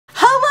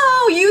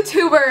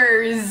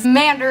YouTubers,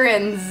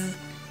 mandarins,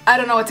 I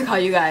don't know what to call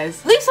you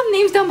guys. Leave some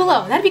names down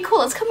below. That'd be cool.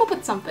 Let's come up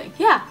with something.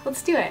 Yeah,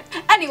 let's do it.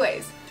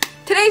 Anyways,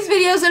 today's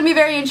video is going to be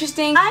very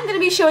interesting. I'm going to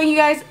be showing you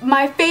guys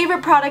my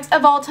favorite products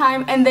of all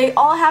time, and they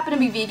all happen to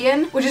be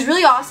vegan, which is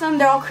really awesome.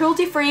 They're all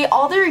cruelty-free.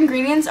 All their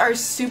ingredients are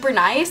super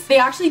nice. They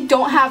actually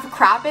don't have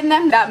crap in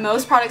them that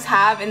most products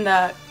have in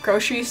the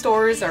grocery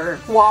stores or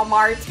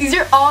Walmart. These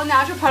are all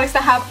natural products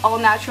that have all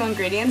natural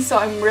ingredients, so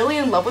I'm really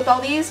in love with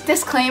all these.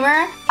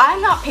 Disclaimer,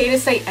 I'm not paid to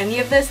say any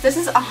of this. This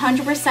is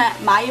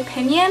 100% my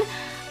opinion.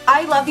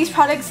 I love these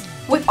products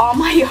with all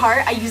my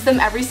heart. I use them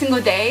every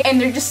single day and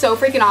they're just so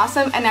freaking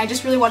awesome, and I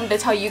just really wanted to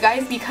tell you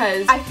guys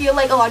because I feel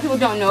like a lot of people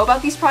don't know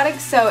about these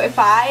products. So if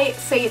I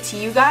say it to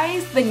you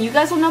guys, then you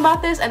guys will know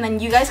about this, and then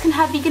you guys can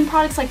have vegan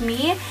products like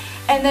me.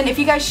 And then if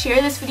you guys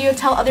share this video,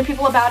 tell other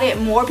people about it,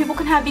 more people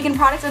can have vegan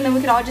products, and then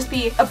we could all just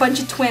be a bunch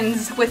of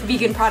twins with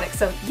vegan products.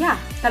 So yeah,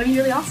 that'd be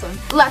really awesome.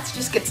 Let's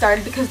just get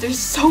started because there's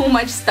so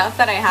much stuff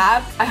that I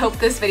have. I hope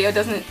this video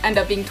doesn't end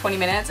up being 20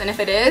 minutes, and if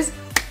it is,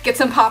 get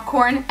some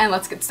popcorn and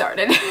let's get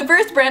started. The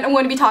first brand I'm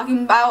going to be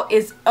talking about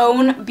is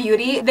Own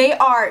Beauty. They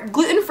are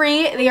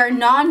gluten-free, they are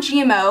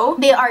non-GMO,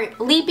 they are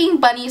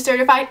Leaping Bunny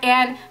certified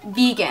and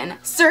vegan.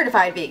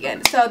 Certified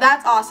vegan. So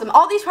that's awesome.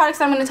 All these products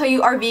that I'm going to tell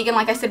you are vegan,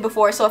 like I said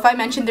before, so if I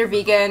mentioned they're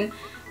vegan,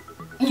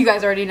 you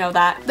guys already know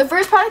that. The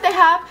first product I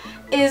have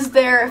is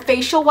their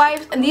facial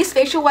wipes, and these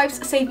facial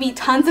wipes save me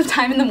tons of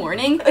time in the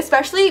morning,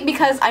 especially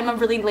because I'm a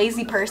really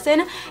lazy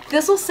person.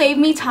 This will save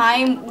me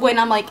time when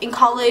I'm like in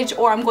college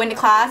or I'm going to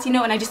class, you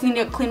know, and I just need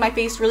to clean my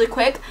face really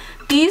quick.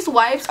 These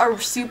wipes are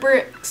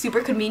super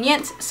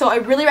convenient, so I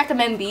really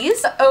recommend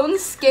these. The Own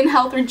Skin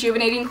Health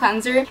Rejuvenating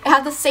Cleanser. It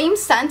has the same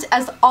scent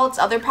as all its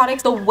other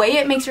products. The way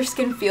it makes your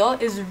skin feel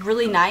is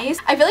really nice.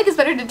 I feel like it's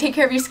better to take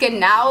care of your skin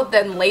now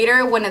than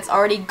later when it's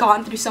already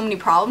gone through so many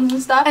problems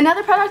and stuff.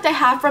 Another product I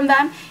have from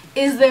them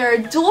is their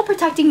Dual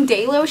Protecting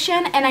Day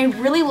Lotion, and I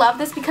really love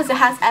this because it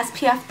has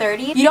SPF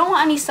 30. You don't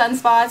want any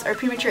sunspots or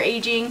premature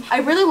aging. I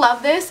really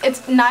love this.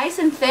 It's nice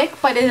and thick,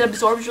 but it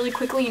absorbs really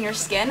quickly in your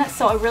skin,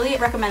 so I really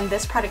recommend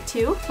this product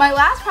too. My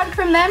last product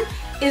from them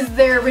is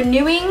their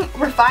Renewing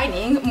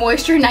Refining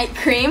Moisture Night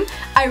Cream.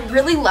 I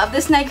really love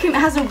this night cream. It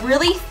has a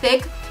really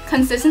thick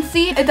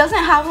consistency. It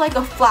doesn't have like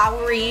a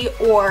flowery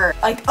or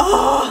like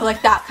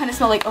like that kind of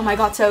smell, like oh my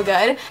god so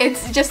good.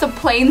 It's just a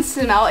plain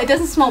smell. It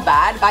doesn't smell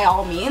bad by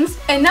all means.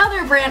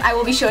 Another brand I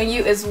will be showing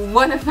you is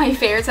one of my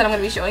favorites that I'm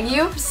going to be showing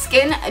you.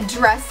 Skin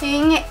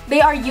Dressing. They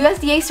are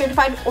USDA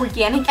certified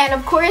organic, and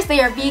of course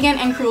they are vegan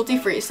and cruelty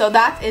free, so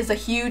that is a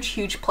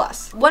huge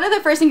plus. One of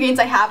the first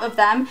ingredients I have of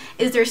them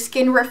is their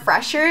Skin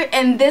Refresher,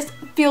 and this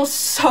feels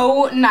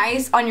so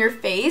nice on your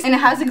face, and it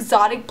has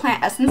exotic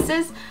plant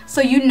essences,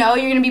 so you know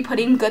you're going to be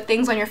putting good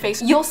things on your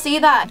face. You'll see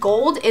that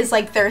gold is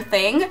like their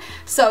thing,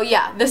 so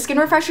yeah, the Skin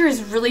Refresher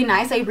is really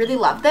nice. I really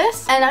love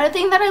this. Another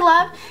thing that I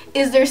love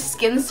is their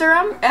Skin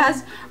Serum. It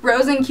has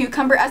rose and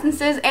cucumber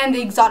essences and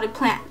the exotic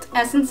plant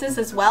essences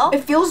as well.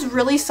 It feels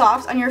really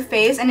soft on your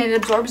face and it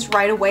absorbs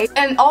right away,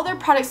 and all their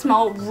products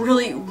smell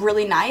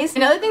really nice.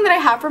 Another thing that I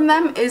have from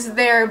them is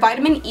their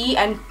Vitamin E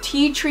and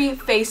Tea Tree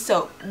Face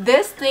Soap.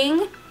 This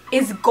thing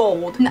is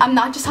gold. I'm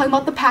not just talking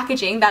about the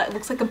packaging that it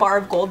looks like a bar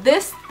of gold.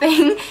 This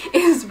thing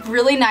is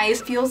really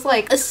nice. It feels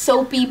like a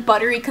soapy,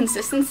 buttery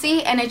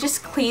consistency, and it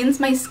just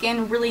cleans my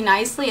skin really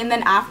nicely, and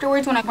then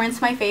afterwards when I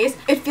rinse my face,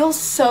 it feels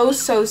so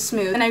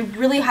smooth, and I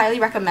really highly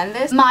recommend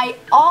this. My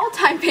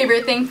all-time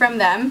favorite thing from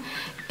them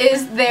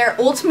is their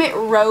Ultimate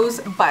Rose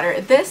Butter.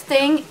 This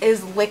thing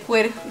is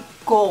liquid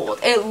gold.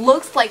 It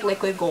looks like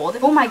liquid gold.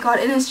 Oh my god,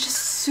 and it's just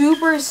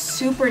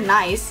super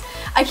nice.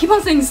 I keep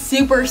on saying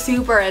super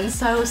and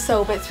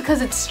so, but it's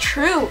because it's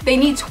true. They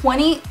need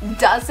 20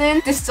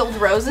 dozen distilled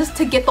roses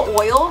to get the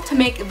oil to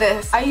make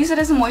this. I use it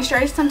as a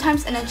moisturizer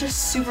sometimes, and it's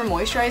just super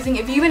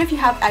moisturizing. Even if you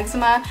have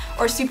eczema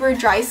or super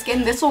dry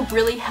skin, this will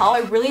really help. I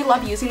really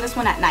love using this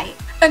one at night.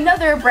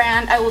 Another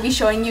brand I will be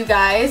showing you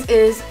guys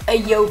is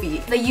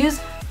Ayobi. They use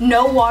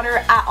no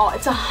water at all.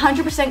 It's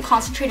 100%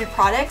 concentrated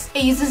products.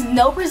 It uses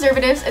no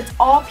preservatives. It's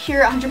all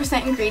pure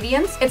 100%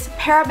 ingredients. It's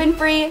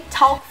paraben-free,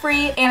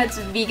 talc-free, and it's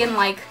vegan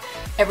like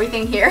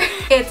everything here.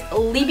 It's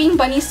Leaping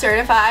Bunny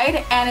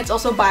certified, and it's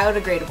also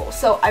biodegradable.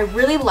 So I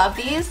really love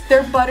these.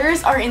 Their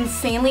butters are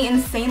insanely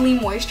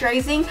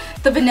moisturizing.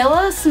 The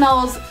vanilla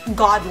smells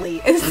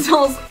godly. It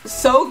smells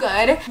so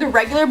good. The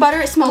regular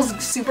butter smells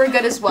super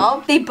good as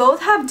well. They both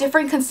have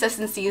different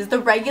consistencies. The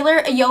regular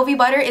Ayobi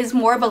butter is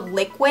more of a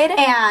liquid,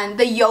 and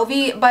the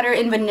Ayobi butter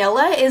in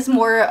vanilla is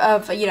more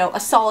of, you know, a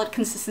solid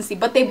consistency,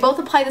 but they both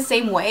apply the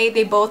same way.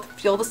 They both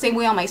feel the same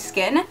way on my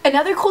skin.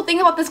 Another cool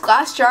thing about this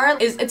glass jar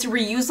is it's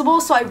reusable,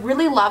 so I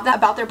really love that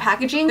about their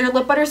packaging. Their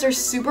lip butters are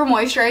super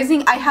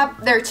moisturizing. I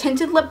have their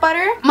tinted lip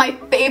butter. My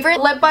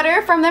favorite lip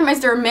butter from them is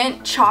their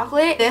mint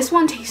chocolate. This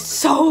one tastes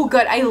so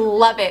good. I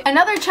love it.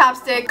 Another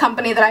chapstick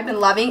company that I've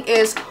been loving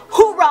is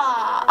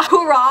Hurrah!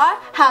 Hurrah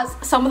has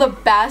some of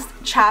the best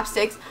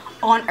chapsticks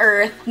on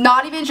earth.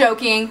 Not even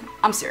joking.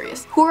 I'm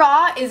serious.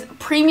 Hurrah is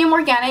premium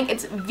organic.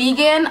 It's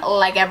vegan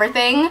like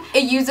everything.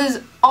 It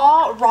uses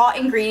all raw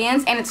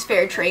ingredients and it's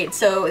fair trade,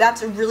 so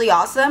that's really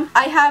awesome.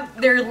 I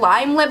have their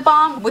lime lip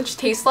balm, which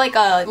tastes like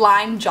a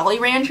lime Jolly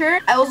Rancher.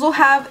 I also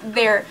have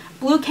their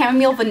blue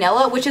chamomile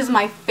vanilla, which is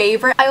my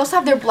favorite. I also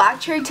have their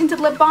black cherry tinted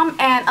lip balm,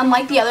 and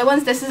unlike the other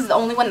ones, this is the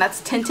only one that's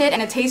tinted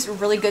and it tastes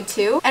really good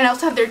too. And I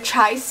also have their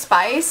chai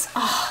spice.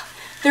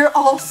 They're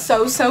all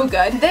so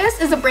good. This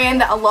is a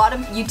brand that a lot of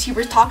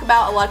YouTubers talk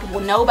about, a lot of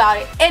people know about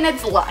it, and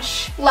it's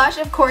Lush. Lush,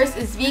 of course,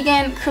 is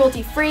vegan,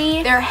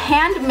 cruelty-free. They're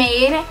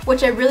handmade,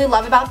 which I really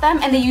love about them,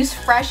 and they use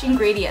fresh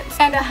ingredients.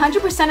 And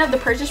 100% of the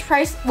purchase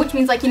price, which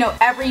means like, you know,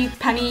 every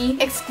penny,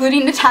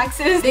 excluding the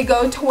taxes, they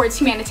go towards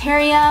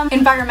humanitarian,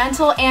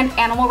 environmental, and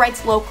animal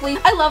rights locally.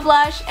 I love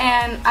Lush,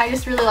 and I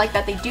just really like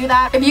that they do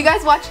that. If you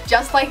guys watch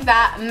Just Like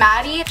That,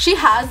 Maddie, she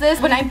has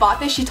this. When I bought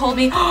this, she told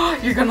me, oh,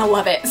 you're gonna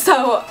love it.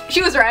 So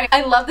she was right.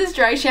 I love this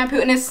dry shampoo,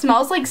 and it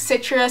smells like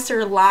citrus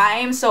or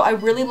lime, so I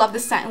really love the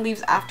scent it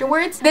leaves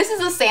afterwards. This is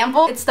a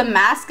sample. It's the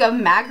Mask of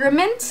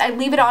Magrament. I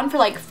leave it on for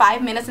like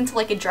 5 minutes until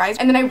like it dries,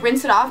 and then I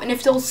rinse it off, and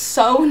it feels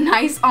so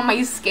nice on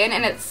my skin,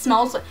 and it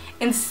smells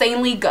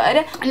insanely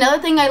good. Another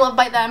thing I love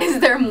by them is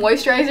their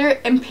moisturizer,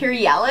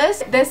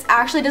 Imperialis. This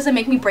actually doesn't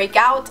make me break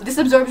out. This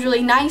absorbs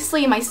really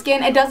nicely in my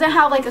skin. It doesn't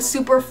have like a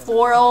super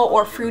floral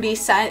or fruity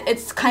scent.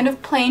 It's kind of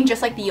plain,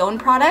 just like the Own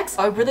products.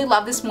 I really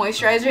love this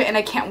moisturizer, and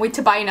I can't wait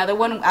to buy another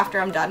one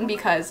after I'm done,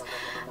 because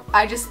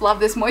I just love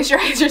this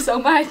moisturizer so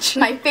much.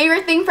 My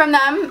favorite thing from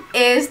them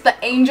is the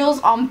Angels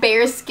on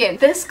Bare Skin.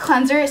 This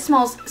cleanser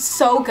smells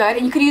so good,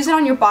 and you could use it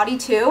on your body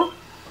too.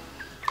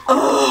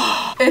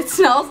 Oh, it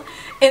smells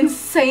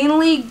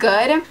insanely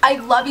good. I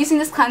love using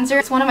this cleanser.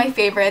 It's one of my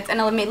favorites, and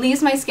it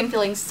leaves my skin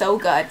feeling so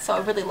good, so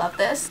I really love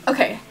this.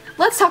 Okay,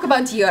 let's talk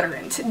about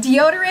deodorant.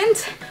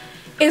 Deodorant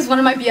is one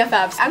of my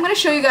BFFs. I'm going to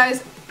show you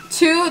guys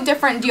 2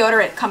 different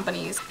deodorant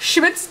companies.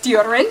 Schmidt's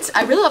deodorant.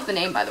 I really love the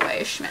name, by the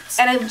way, Schmidt's.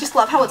 And I just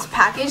love how it's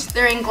packaged.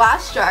 They're in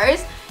glass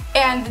jars,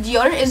 and the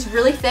deodorant is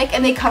really thick,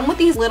 and they come with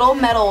these little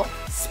metal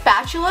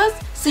spatulas,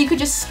 so you could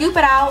just scoop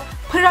it out,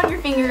 put it on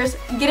your fingers,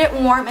 get it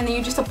warm, and then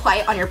you just apply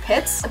it on your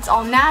pits. It's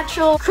all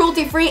natural,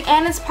 cruelty-free,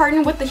 and it's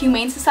partnered with the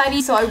Humane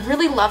Society, so I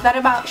really love that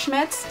about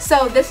Schmidt's.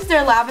 So this is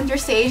their lavender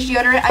sage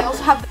deodorant. I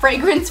also have the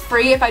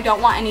fragrance-free if I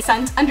don't want any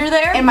scent under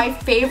there. And my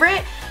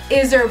favorite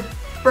is their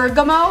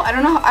bergamot. I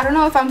don't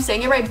know if I'm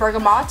saying it right.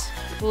 Bergamot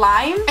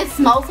lime. It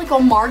smells like a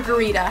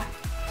margarita.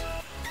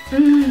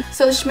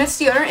 So the Schmidt's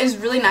deodorant is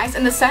really nice,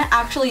 and the scent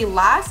actually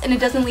lasts, and it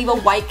doesn't leave a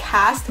white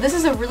cast. This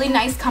is a really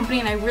nice company,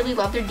 and I really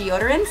love their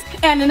deodorants.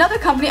 And another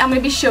company I'm going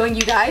to be showing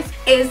you guys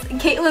is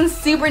Caitlin's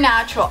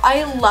Supernatural.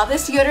 I love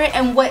this deodorant,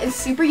 and what is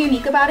super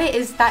unique about it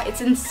is that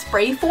it's in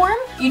spray form.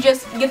 You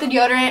just get the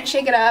deodorant,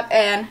 shake it up,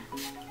 and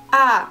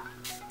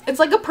it's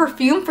like a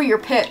perfume for your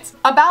pits.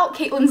 About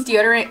Caitlin's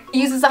deodorant, it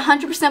uses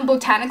 100%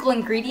 botanical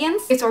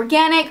ingredients. It's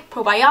organic,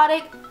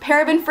 probiotic,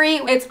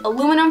 paraben-free, it's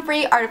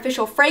aluminum-free,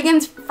 artificial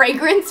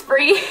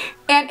fragrance-free,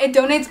 and it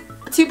donates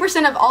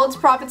 2% of all its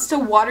profits to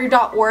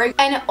water.org,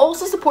 and it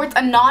also supports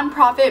a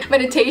non-profit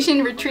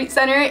meditation retreat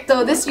center.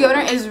 So this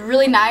deodorant is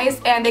really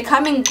nice, and they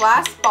come in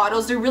glass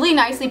bottles. They're really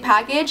nicely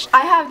packaged.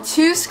 I have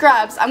 2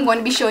 scrubs I'm going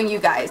to be showing you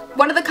guys.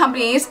 One of the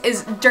companies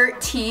is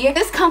DIRTEA.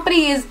 This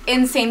company is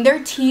insane.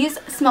 Their teas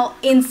smell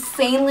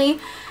insanely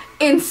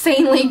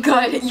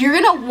good. You're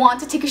gonna want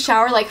to take a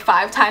shower like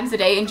 5 times a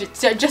day and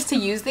just to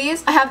use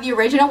these. I have the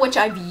original, which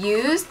I've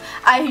used.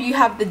 You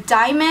have the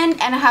diamond,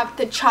 and I have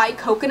the chai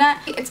coconut.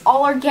 It's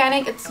all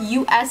organic. It's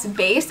US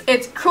based.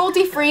 It's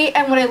cruelty free,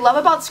 and what I love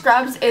about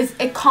scrubs is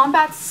it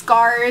combats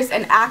scars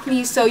and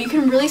acne, so you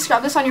can really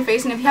scrub this on your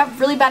face, and if you have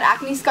really bad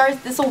acne scars,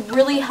 this will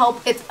really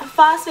help. It's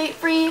phosphate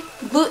free,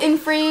 gluten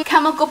free,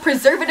 chemical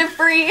preservative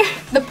free.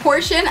 The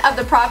portion of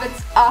the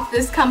profits off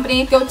this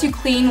company go to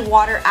clean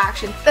water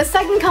action. The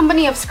second company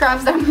of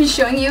scrubs that I'm going to be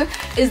showing you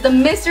is the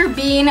Mr.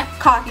 Bean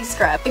coffee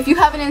scrub. If you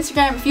have an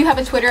Instagram, if you have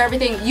a Twitter,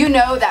 everything, you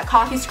know that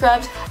coffee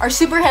scrubs are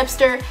super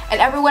hipster and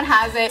everyone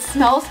has it. It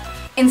smells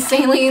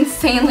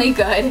insanely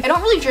good. I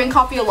don't really drink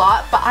coffee a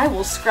lot, but I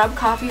will scrub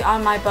coffee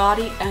on my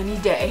body any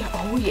day.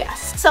 Oh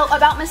yes. So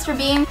about Mr.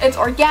 Bean, it's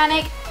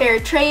organic, fair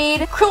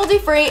trade, cruelty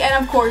free,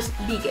 and of course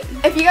vegan.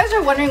 If you guys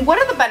are wondering what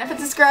are the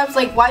benefits of scrubs,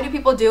 like why do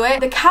people do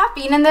it, the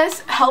caffeine in this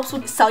helps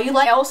with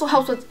cellulite. It also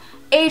helps with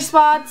age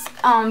spots,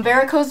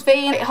 varicose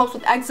vein, it helps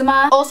with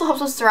eczema, also helps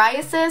with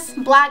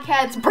psoriasis,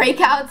 blackheads,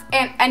 breakouts,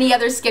 and any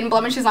other skin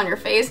blemishes on your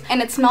face,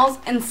 and it smells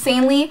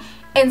insanely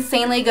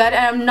good,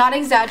 and I'm not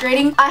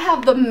exaggerating. I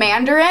have the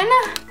Mandarin.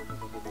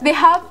 They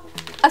have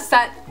a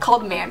scent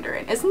called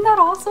Mandarin. Isn't that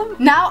awesome?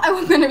 Now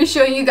I'm going to be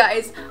showing you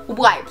guys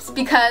wipes,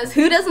 because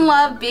who doesn't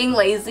love being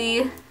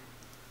lazy?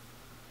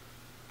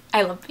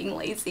 I love being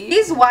lazy.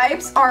 These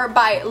wipes are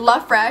by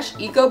Love Fresh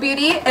Eco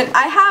Beauty, and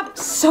I have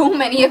so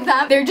many of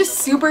them. They're just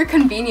super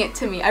convenient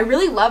to me. I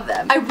really love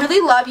them. I really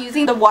love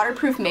using the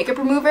waterproof makeup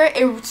remover.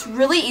 It's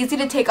really easy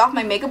to take off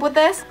my makeup with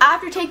this.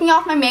 After taking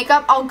off my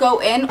makeup, I'll go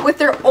in with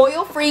their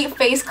oil-free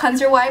face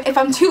cleanser wipe. If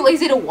I'm too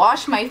lazy to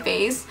wash my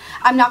face,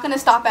 I'm not gonna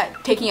stop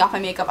at taking off my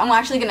makeup. I'm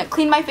actually gonna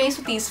clean my face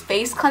with these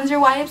face cleanser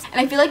wipes.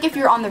 And I feel like if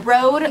you're on the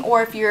road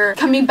or if you're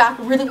coming back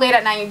really late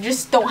at night, you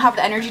just don't have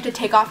the energy to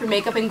take off your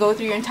makeup and go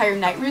through your entire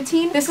night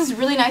routine, this is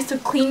really nice to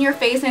clean your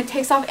face, and it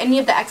takes off any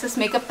of the excess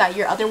makeup that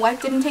your other wipe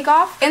didn't take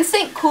off.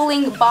 Instant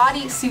Cooling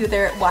Body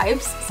Soother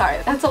Wipes. Sorry,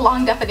 that's a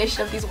long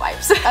definition of these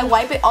wipes. I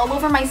wipe it all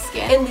over my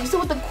skin. It leaves it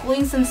with a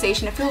cooling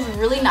sensation. It feels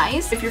really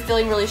nice. If you're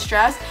feeling really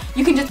stressed,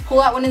 you can just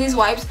pull out one of these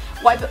wipes,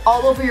 wipe it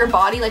all over your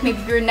body, like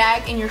maybe your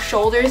neck and your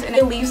shoulders, and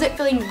it leaves it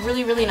feeling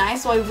really, really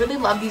nice. So I really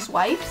love these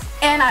wipes.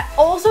 And I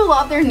also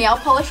love their nail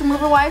polish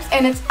remover wipes,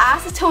 and it's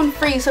acetone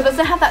free, so it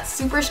doesn't have that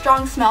super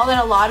strong smell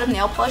that a lot of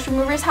nail polish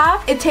removers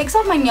have. It takes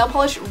off my nail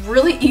polish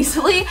really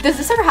easily. Does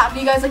this ever happen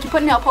to you guys? Like, you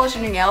put nail polish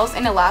on your nails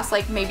and it lasts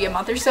like maybe a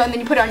month or so, and then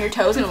you put it on your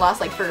toes and it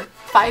lasts like for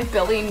 5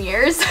 billion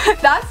years.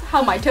 That's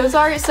how my toes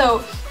are.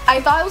 So I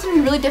thought it was going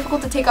to be really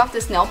difficult to take off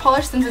this nail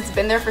polish since it's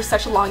been there for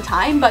such a long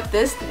time, but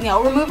this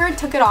nail remover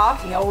took it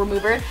off, nail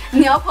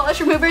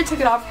polish remover took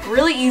it off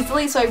really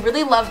easily, so I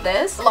really love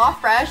this. Love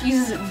Fresh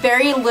uses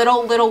very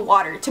little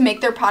water to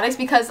make their products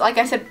because, like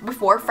I said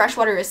before, fresh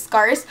water is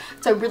scarce,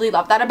 so I really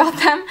love that about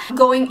them.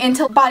 Going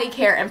into body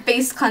care and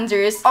face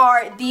cleansers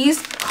are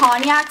these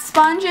cognac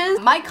sponges.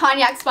 My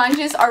cognac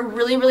sponges are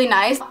really, really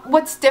nice.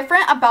 What's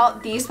different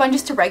about these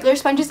sponges to regular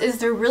sponges is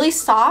they're really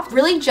soft,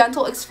 really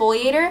gentle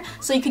exfoliator,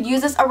 so you could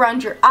use this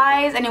around your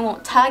eyes and it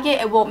won't tug it,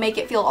 it won't make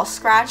it feel all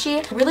scratchy.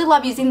 I really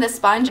love using this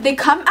sponge. They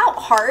come out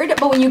hard,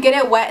 but when you get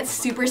it wet, it's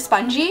super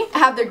spongy. I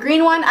have their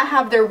green one, I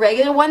have their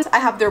regular ones, I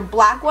have their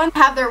black one, I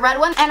have their red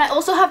one, and I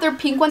also have their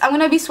pink ones. I'm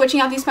going to be switching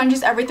out these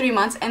sponges every 3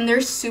 months, and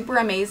they're super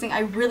amazing.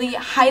 I really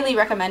highly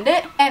recommend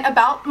it. And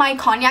about my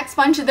cognac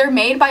sponge, they're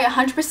made by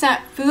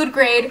 100% food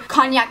grade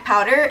cognac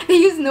powder. They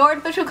use no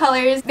artificial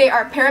colors. They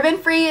are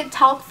paraben-free,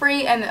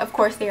 talc-free, and of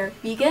course they are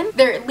vegan.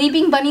 They're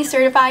Leaping Bunny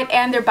certified,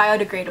 and they're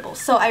biodegradable.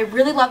 So I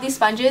really love these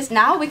sponges.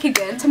 Now we could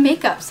get into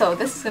makeup, so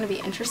this is going to be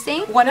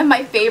interesting. One of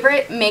my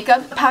favorite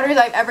makeup powders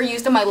I've ever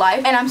used in my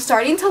life, and I'm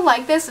starting to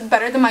like this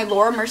better than my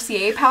Laura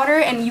Mercier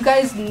powder, and you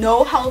guys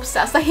know how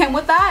obsessed I am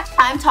with that.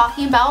 I'm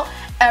talking about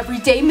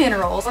Everyday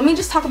Minerals. Let me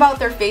just talk about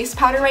their face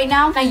powder right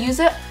now. I use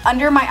it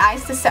under my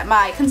eyes to set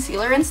my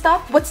concealer and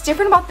stuff. What's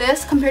different about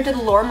this compared to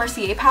the Laura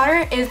Mercier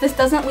powder is this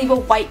doesn't leave a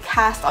white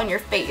cast on your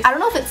face. I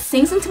don't know if it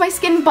sinks into my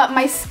skin, but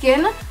my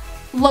skin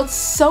looks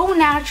so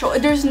natural.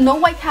 There's no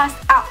white cast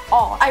at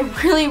all. I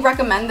really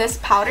recommend this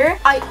powder.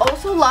 I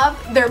also love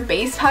their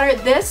base powder.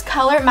 This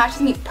color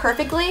matches me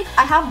perfectly.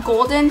 I have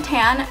Golden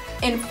Tan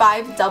in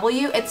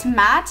 5W. It's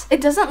matte.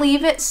 It doesn't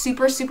leave it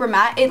super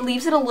matte. It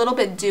leaves it a little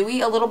bit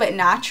dewy, a little bit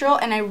natural,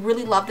 and I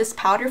really love this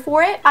powder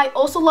for it. I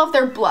also love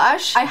their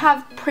blush. I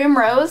have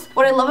Primrose.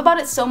 What I love about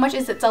it so much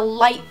is it's a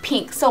light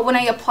pink, so when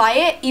I apply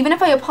it, even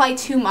if I apply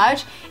too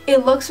much,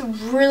 it looks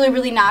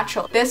really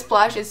natural. This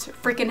blush is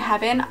freaking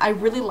heaven. I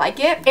really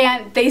like it,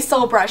 and they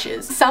sell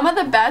brushes. Some of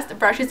the best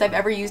brushes I've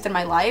ever used in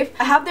my life.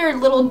 I have their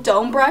little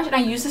dome brush, and I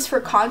use this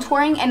for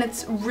contouring, and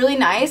it's really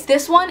nice.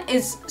 This one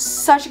is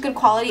such good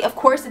quality. Of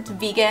course, it's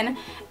vegan,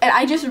 and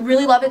I just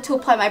really love it to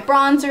apply my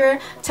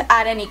bronzer, to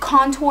add any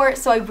contour,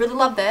 so I really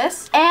love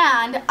this.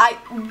 And I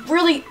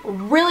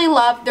really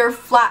love their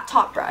flat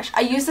top brush.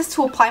 I use this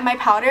to apply my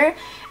powder,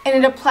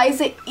 and it applies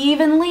it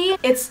evenly.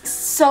 It's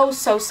so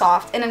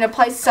soft, and it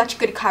applies such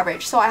good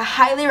coverage, so I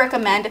highly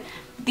recommend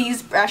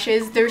these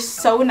brushes. They're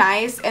so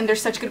nice, and they're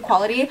such good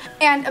quality.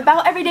 And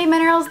about Everyday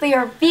Minerals, they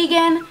are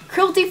vegan,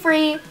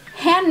 cruelty-free,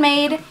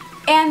 handmade,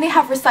 and they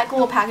have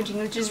recyclable packaging,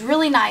 which is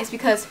really nice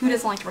because who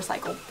doesn't like to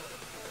recycle?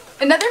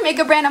 Another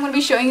makeup brand I'm going to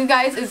be showing you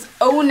guys is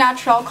Au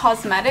Naturel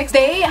Cosmetics.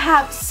 They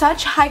have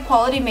such high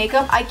quality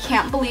makeup. I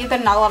can't believe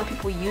that not a lot of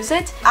people use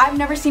it. I've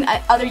never seen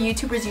other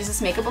YouTubers use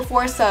this makeup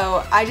before,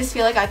 so I just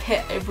feel like I've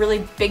hit a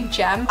really big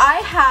gem. I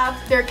have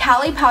their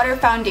Cali Powder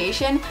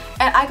Foundation,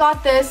 and I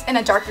got this in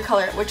a darker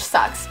color, which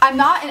sucks. I'm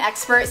not an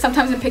expert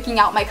sometimes in picking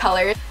out my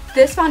colors.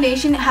 This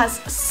foundation has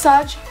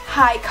such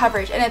high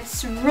coverage, and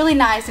it's really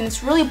nice, and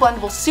it's really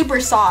blendable,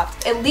 super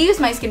soft. It leaves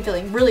my skin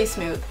feeling really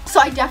smooth. So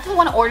I definitely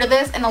want to order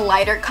this in a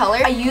lighter color.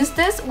 I used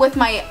this with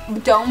my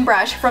dome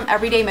brush from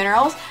Everyday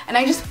Minerals, and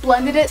I just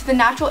blended it to the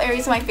natural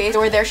areas of my face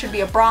where there should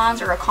be a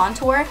bronze or a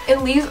contour.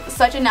 It leaves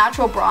such a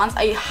natural bronze.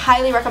 I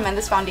highly recommend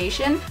this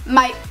foundation.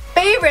 My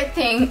favorite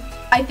thing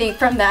I think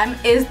from them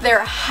is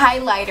their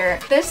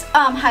highlighter. This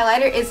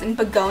highlighter is in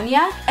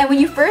Begonia, and when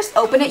you first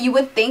open it, you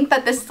would think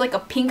that this is like a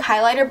pink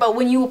highlighter, but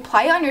when you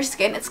apply it on your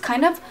skin, it's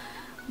kind of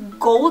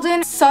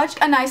golden. Such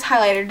a nice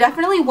highlighter.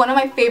 Definitely one of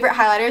my favorite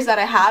highlighters that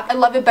I have. I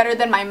love it better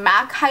than my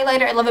MAC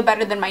highlighter. I love it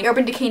better than my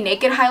Urban Decay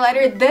Naked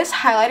highlighter. This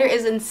highlighter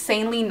is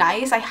insanely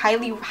nice. I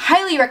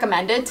highly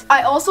recommend it.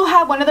 I also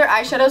have one of their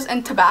eyeshadows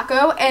in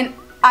Tobacco, and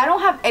I don't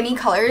have any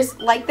colors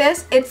like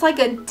this. It's like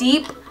a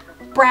deep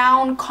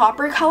brown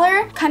copper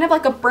color, kind of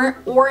like a burnt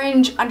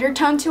orange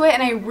undertone to it,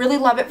 and I really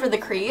love it for the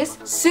crease.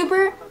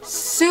 Super,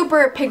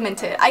 super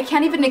pigmented. I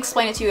can't even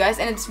explain it to you guys,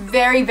 and it's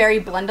very, very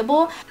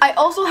blendable. I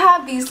also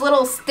have these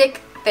little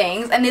stick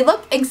things, and they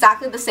look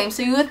exactly the same,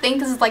 so you would think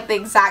this is like the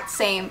exact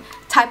same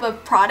type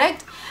of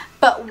product,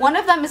 but one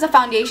of them is a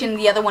foundation,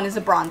 the other one is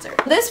a bronzer.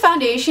 This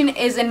foundation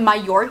is in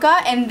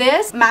Mallorca, and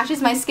this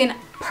matches my skin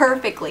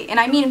perfectly, and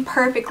I mean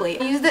perfectly.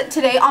 I used it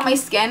today on my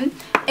skin,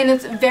 and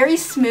it's very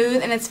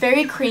smooth and it's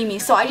very creamy,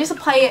 so I just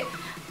apply it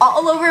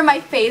all over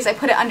my face. I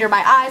put it under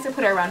my eyes, I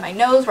put it around my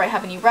nose where I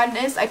have any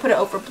redness, I put it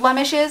over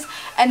blemishes,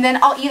 and then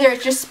I'll either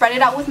just spread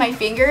it out with my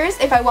fingers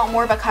if I want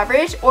more of a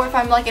coverage, or if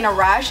I'm like in a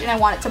rush and I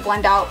want it to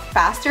blend out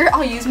faster,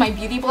 I'll use my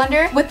beauty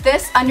blender. With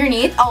this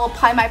underneath, I'll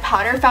apply my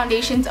powder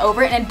foundations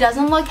over, and it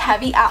doesn't look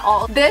heavy at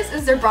all. This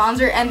is their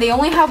bronzer, and they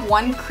only have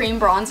one cream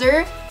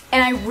bronzer,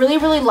 and I really,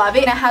 really love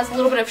it, and it has a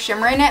little bit of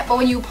shimmer in it, but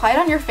when you apply it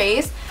on your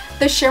face,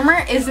 the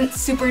shimmer isn't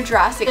super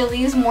drastic. It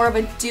leaves more of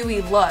a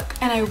dewy look,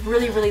 and I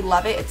really, really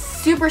love it. It's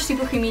super,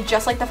 super creamy,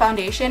 just like the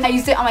foundation. I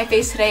used it on my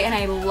face today, and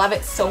I love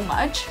it so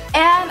much.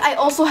 And I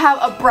also have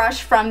a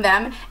brush from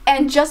them,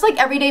 and just like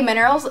Everyday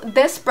Minerals,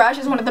 this brush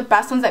is one of the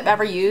best ones I've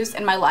ever used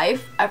in my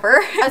life,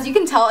 ever. As you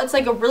can tell, it's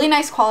like a really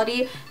nice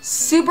quality,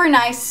 super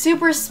nice,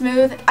 super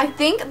smooth. I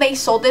think they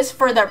sold this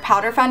for their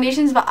powder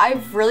foundations, but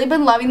I've really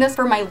been loving this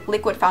for my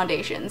liquid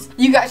foundations.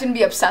 You guys should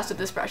be obsessed with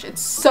this brush.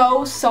 It's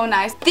so, so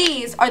nice.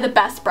 These are the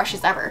best brushes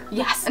ever.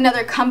 Yes.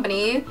 Another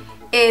company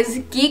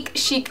is Geek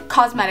Chic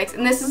Cosmetics,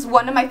 and this is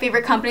one of my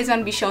favorite companies I'm going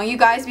to be showing you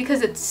guys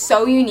because it's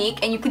so unique,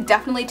 and you could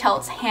definitely tell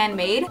it's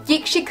handmade.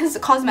 Geek Chic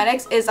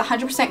Cosmetics is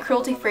 100%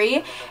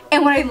 cruelty-free,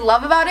 and what I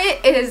love about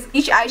it is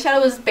each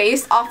eyeshadow is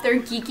based off their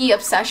geeky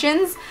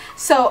obsessions.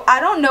 So I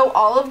don't know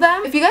all of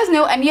them. If you guys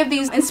know any of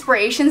these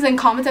inspirations, then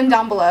comment them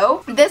down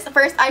below. This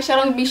first eyeshadow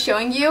I'm going to be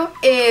showing you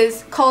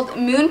is called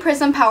Moon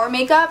Prism Power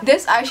Makeup.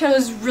 This eyeshadow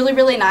is really,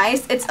 really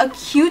nice. It's a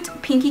cute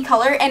pinky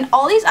color, and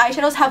all these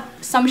eyeshadows have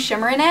some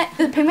shimmer in it.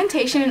 The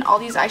pigmentation in all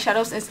these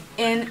eyeshadows is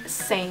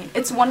insane.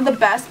 It's one of the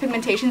best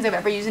pigmentations I've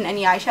ever used in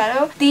any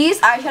eyeshadow. These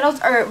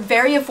eyeshadows are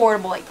very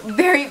affordable, like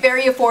very,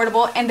 very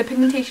affordable, and the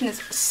pigmentation is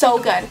so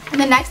good.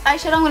 And the next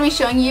eyeshadow I'm going to be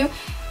showing you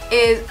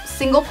is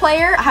Single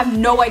Player. I have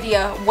no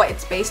idea what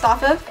it's based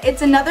off of.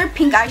 It's another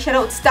pink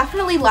eyeshadow. It's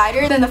definitely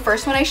lighter than the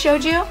first one I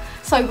showed you,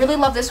 so I really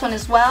love this one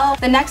as well.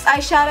 The next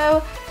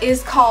eyeshadow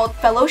is called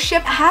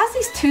Fellowship. It has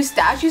these two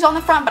statues on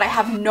the front, but I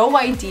have no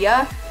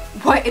idea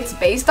what it's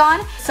based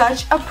on.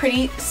 Such a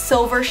pretty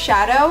silver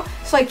shadow,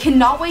 so I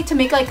cannot wait to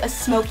make like a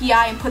smoky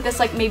eye and put this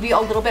like maybe a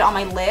little bit on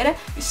my lid.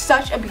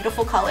 Such a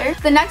beautiful color.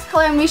 The next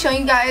color I'm going to be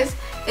showing you guys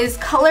is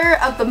Color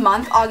of the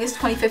Month August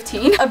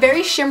 2015. A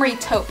very shimmery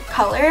taupe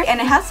color,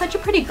 and it has such a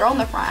pretty girl in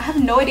the front. I have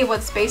no idea what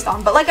it's based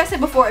on, but like I said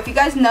before, if you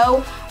guys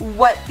know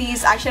what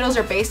these eyeshadows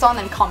are based on,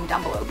 then comment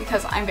down below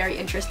because I'm very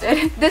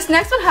interested. This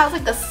next one has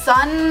like the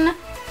sun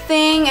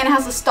thing, and it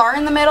has a star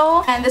in the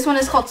middle, and this one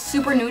is called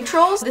Super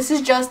Neutrals. This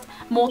is just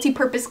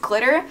multi-purpose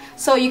glitter,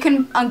 so you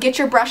can get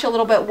your brush a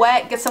little bit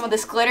wet, get some of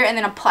this glitter, and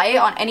then apply it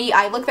on any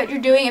eye look that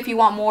you're doing if you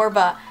want more of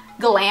a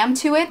glam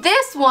to it.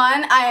 This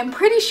one I am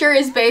pretty sure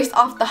is based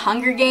off the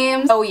Hunger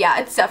Games. Oh yeah,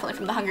 it's definitely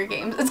from the Hunger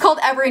Games. It's called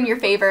Ever in Your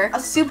Favor. A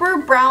super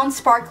brown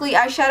sparkly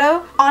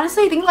eyeshadow.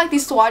 Honestly, I think like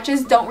these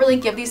swatches don't really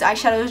give these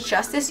eyeshadows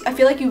justice. I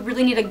feel like you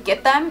really need to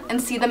get them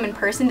and see them in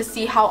person to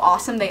see how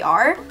awesome they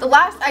are. The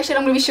last eyeshadow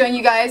I'm going to be showing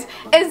you guys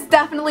is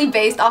definitely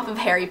based off of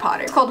Harry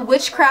Potter. It's called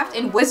Witchcraft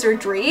and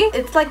Wizardry.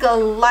 It's like a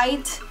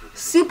light,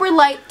 super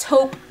light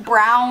taupe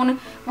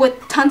brown with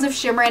tons of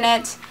shimmer in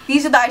it.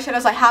 These are the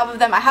eyeshadows I have of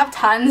them. I have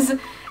tons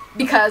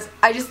because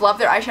I just love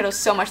their eyeshadows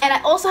so much. And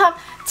I also have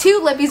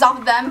two lippies off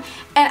of them,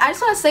 and I just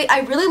want to say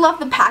I really love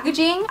the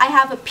packaging. I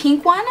have a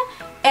pink one,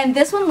 and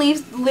this one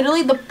leaves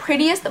literally the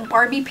prettiest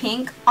Barbie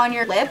pink on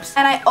your lips.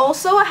 And I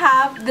also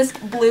have this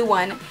blue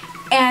one,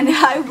 and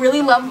I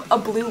really love a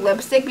blue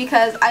lipstick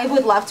because I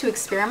would love to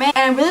experiment.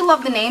 And I really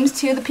love the names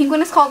too. The pink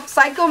one is called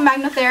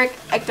Psychomagnetheric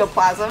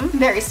Ectoplasm.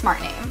 Very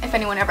smart name if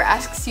anyone ever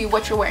asks you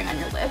what you're wearing on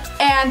your lips.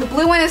 And the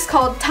blue one is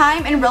called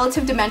Time and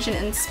Relative Dimension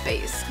in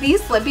Space.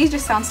 These lippies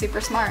just sound super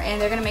smart,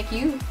 and they're gonna make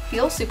you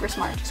feel super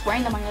smart just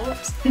wearing them on your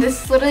lips. And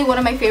this is literally one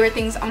of my favorite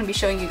things I'm gonna be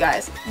showing you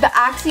guys. The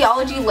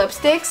Axiology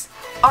lipsticks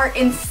are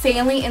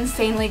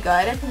insanely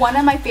good. One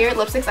of my favorite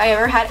lipsticks I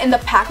ever had, and the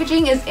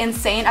packaging is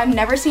insane. I've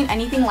never seen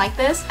anything like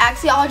this.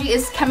 Axiology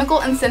is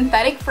chemical and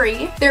synthetic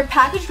free. They're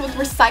packaged with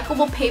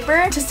recyclable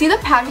paper. To see the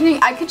packaging,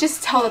 I could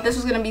just tell that this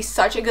was gonna be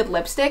such a good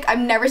lipstick. I've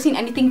never seen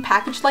anything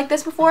packaged like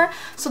this before.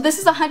 So this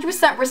is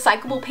 100%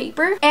 recyclable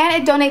paper, and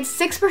it donates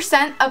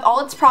 6% of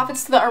all its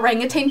profits to the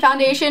Orangutan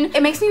Foundation.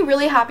 It makes me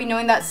really happy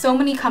knowing that so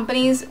many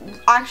companies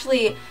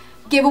actually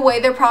give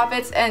away their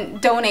profits and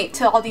donate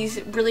to all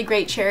these really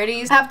great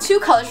charities. I have two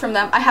colors from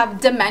them. I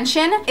have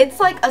Dimension. It's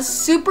like a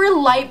super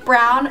light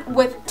brown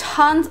with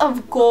tons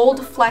of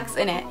gold flecks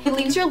in it. It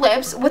leaves your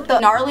lips with the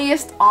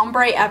gnarliest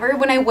ombre ever.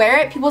 When I wear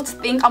it, people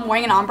think I'm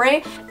wearing an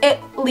ombre. It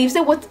leaves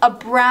it with a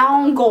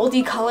brown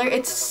goldy color.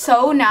 It's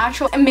so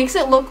natural. It makes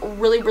it look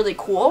really, really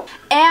cool.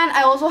 And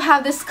I also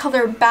have this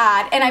color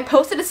Bad, and I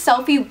posted a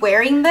selfie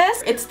wearing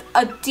this. It's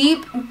a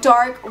deep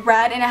dark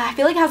red, and I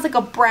feel like it has like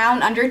a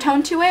brown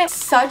undertone to it.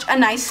 Such a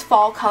nice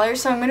fall color,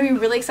 so I'm going to be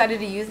really excited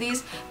to use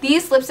these.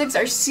 These lipsticks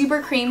are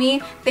super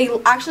creamy. They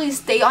actually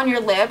stay on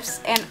your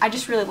lips, and I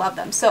just really love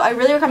them. So I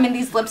really recommend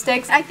these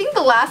lipsticks. I think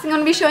the last thing I'm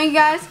going to be showing you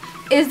guys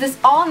is this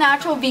all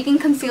natural vegan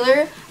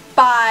concealer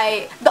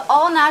by the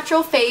All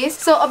Natural Face.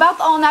 So about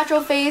the All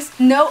Natural Face,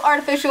 no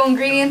artificial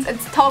ingredients,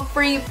 it's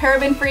talc-free,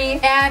 paraben-free,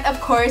 and of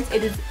course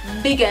it is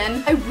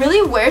vegan. I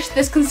really wish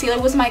this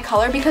concealer was my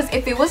color, because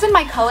if it wasn't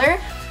my color,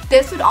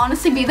 this would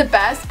honestly be the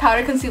best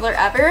powder concealer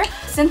ever.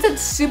 Since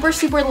it's super,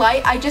 super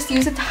light, I just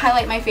use it to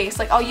highlight my face.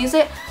 Like, I'll use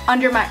it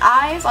under my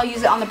eyes, I'll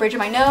use it on the bridge of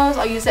my nose,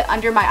 I'll use it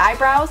under my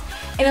eyebrows,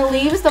 and it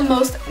leaves the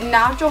most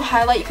natural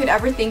highlight you could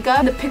ever think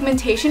of. The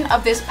pigmentation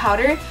of this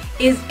powder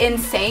is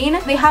insane.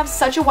 They have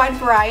such a wide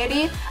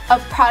variety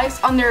of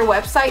products on their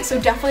website, so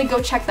definitely go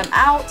check them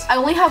out. I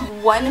only have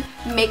one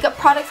makeup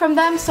product from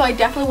them, so I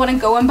definitely want to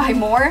go and buy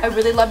more. I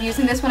really love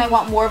using this when I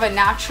want more of a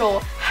natural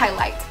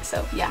highlight.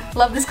 So yeah,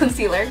 love this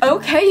concealer.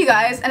 Okay, you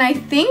guys, and I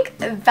think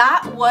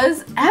that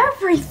was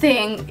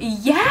everything.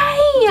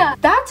 Yay!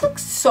 That took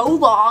so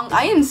long.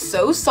 I am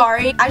so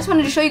sorry. I just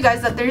wanted to show you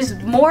guys that there's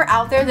more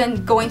out there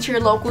than going to your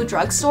local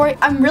drugstore.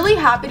 I'm really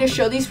happy to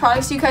show these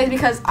products to you guys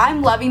because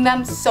I'm loving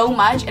them so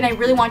much, and I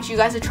really want you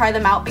guys to try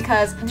them out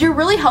because you're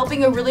really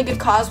helping a really good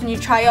cause when you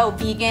try out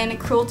vegan,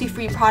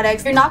 cruelty-free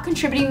products. You're not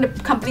contributing to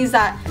companies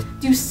that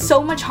do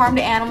so much harm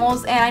to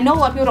animals, and I know a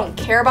lot of people don't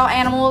care about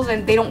animals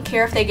and they don't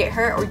care if they get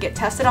hurt or get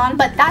tested on,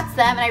 but that's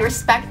them and I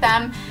respect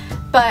them.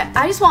 But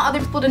I just want other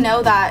people to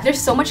know that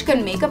there's so much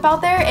good makeup out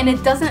there, and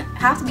it doesn't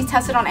have to be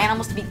tested on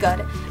animals to be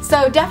good.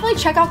 So definitely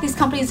check out these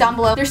companies down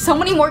below. There's so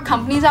many more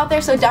companies out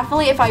there, so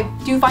definitely if I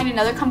do find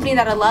another company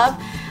that I love,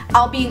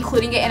 I'll be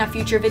including it in a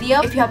future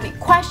video. If you have any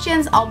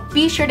questions, I'll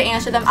be sure to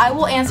answer them. I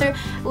will answer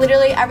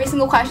literally every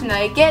single question that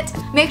I get.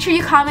 Make sure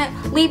you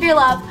comment, leave your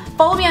love,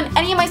 follow me on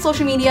any of my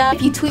social media.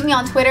 If you tweet me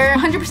on Twitter,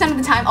 100% of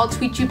the time I'll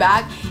tweet you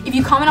back. If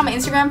you comment on my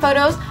Instagram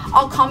photos,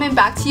 I'll comment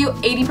back to you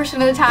 80%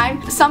 of the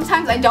time.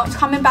 Sometimes I don't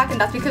comment back, and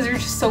that's because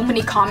there's just so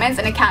many comments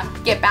and I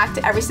can't get back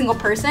to every single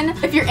person.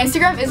 If your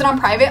Instagram isn't on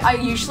private, I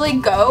usually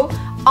go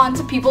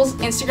onto people's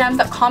Instagrams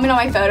that comment on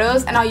my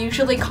photos, and I'll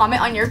usually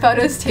comment on your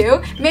photos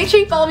too. Make sure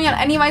you follow me on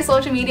any of my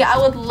social media. I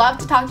would love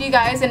to talk to you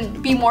guys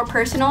and be more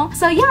personal.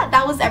 So yeah,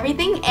 that was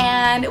everything,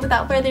 and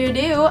without further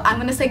ado, I'm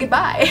gonna say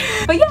goodbye.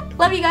 But yeah,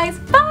 love you guys.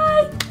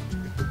 Bye!